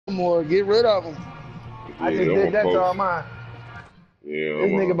more. Get rid of them. I just Yeah, I'm did a that to all post. mine. Yeah,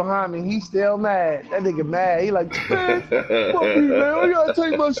 This nigga I'm behind me, he still mad. That nigga mad. He like, man, fuck you, man. a. Why you gotta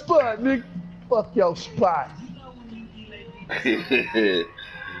take my spot, nigga? Fuck your spot.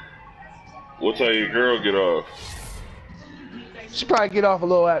 What time your girl get off? She probably get off a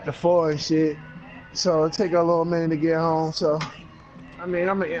little after 4 and shit. So it take her a little minute to get home. So I mean,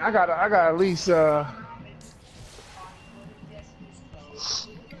 I got at least a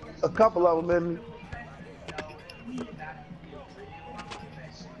couple of them in me.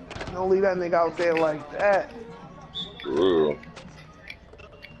 Don't leave that nigga out there like that. For real.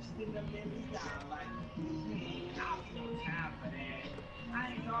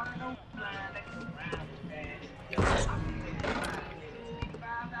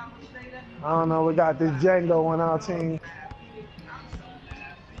 I don't know. We got this Django on our team.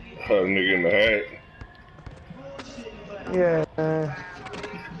 Nigga in the hat. Yeah, man.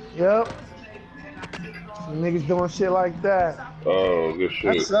 Yep. Some niggas doing shit like that. Oh, good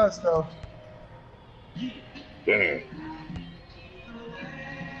shit. That's us though. Damn.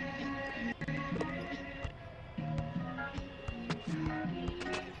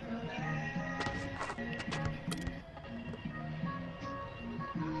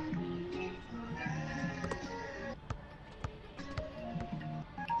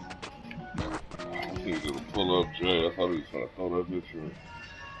 He's gonna pull up Jay. I thought he was trying to throw that bitch in.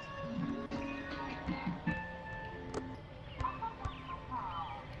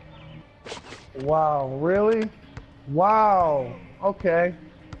 Wow, really? Wow. Okay.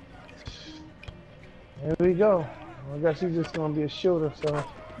 Here we go. I guess he's just gonna be a shooter, so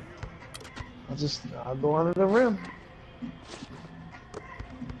I'll go under the rim.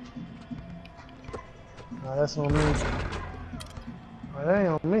 Nah, that's on me. That ain't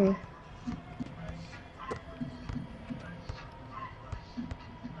on me.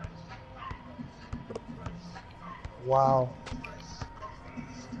 Wow.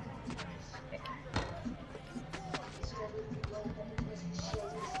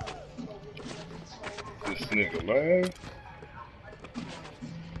 This nigga, man.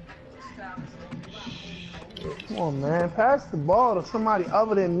 Come on, man. Pass the ball to somebody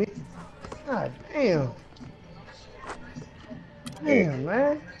other than me. God damn. Damn,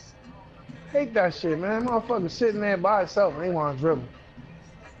 man. Hate that shit, man. Motherfucker sitting there by himself and he want to dribble.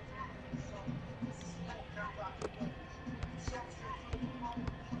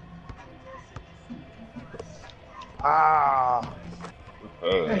 Ah.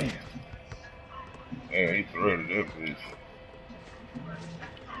 Man, he threaded that bitch.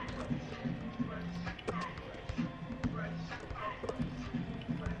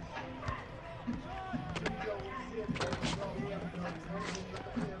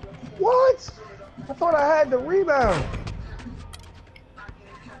 What? I thought I had the rebound.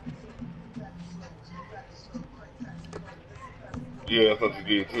 Yeah, I thought you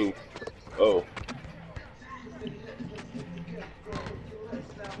did too. Oh.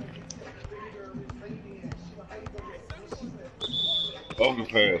 Open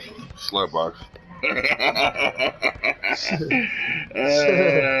pass. Slap box. Shit.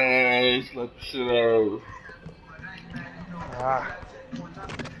 Slap the shit out. Ah.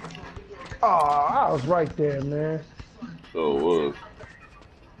 Oh, I was right there, man. So it was.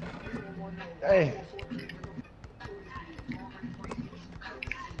 Hey.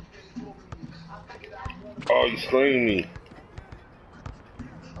 Oh, you screamed me.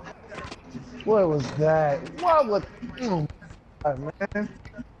 What was that? What was... Oh, man.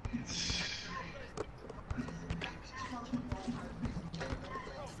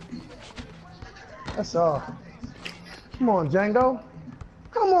 That's all. Come on, Django.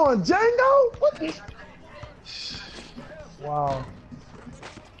 Come on, Django. What the... Wow.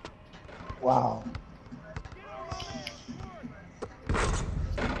 Wow.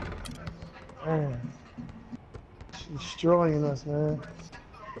 Man. She's destroying us, man.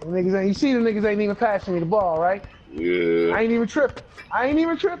 The niggas ain't, you see the niggas ain't even passing me the ball, right? Yeah. I ain't even tripping. I ain't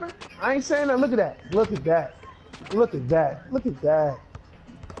even tripping. I ain't saying that. Look at that. Look at that. Look at that. Look at that.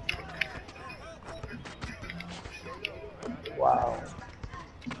 Wow.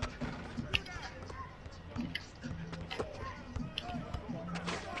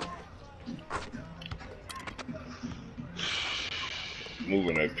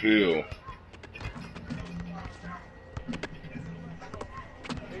 Moving that pill.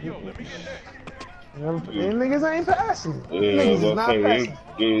 Them niggas ain't passing. Yeah, Niggas is I not think passing.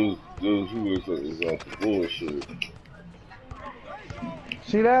 dudes who is on some bullshit.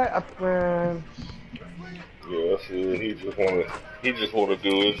 See that? Man. Yeah, I see. He just wanna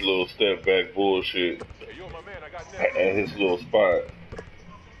do his little step back bullshit at his little spot.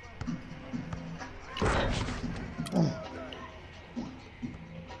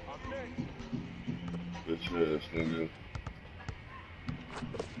 nigga.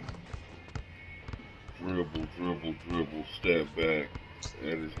 Dribble, dribble, dribble, step back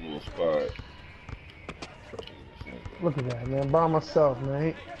at his little spot. Look at that, man. By myself,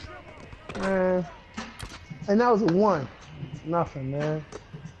 man. Man. And that was a 1. Nothing, man.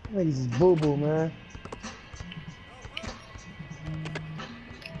 Niggas is boo-boo, man.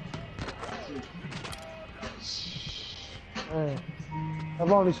 Man.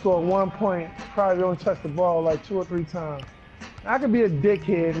 I've only scored 1 point. Probably only touched the ball like 2 or 3 times. I could be a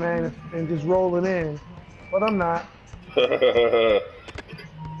dickhead, man, and just roll it in, but I'm not.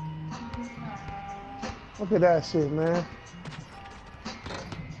 Look at that shit, man.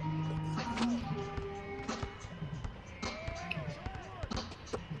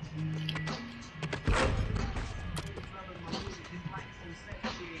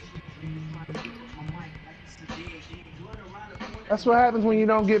 That's what happens when you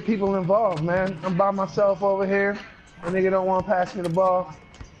don't get people involved, man. I'm by myself over here. A nigga don't want to pass me the ball.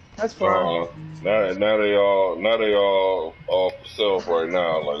 That's fine. Now they all off for self right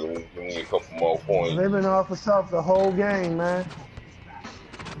now. Like we need a couple more points. They've been off for self the whole game, man.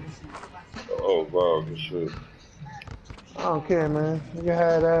 Oh wow, good shit. I don't care, man. You can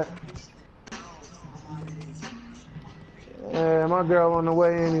have that. Yeah, my girl on the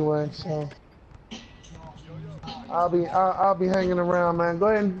way anyway, so I'll be hanging around, man. Go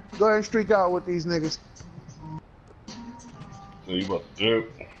ahead and streak out with these niggas. So you about to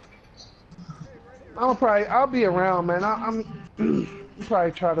dip? I'll be around, man. I'm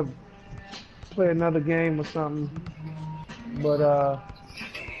probably try to play another game or something. But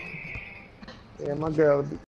yeah, my girl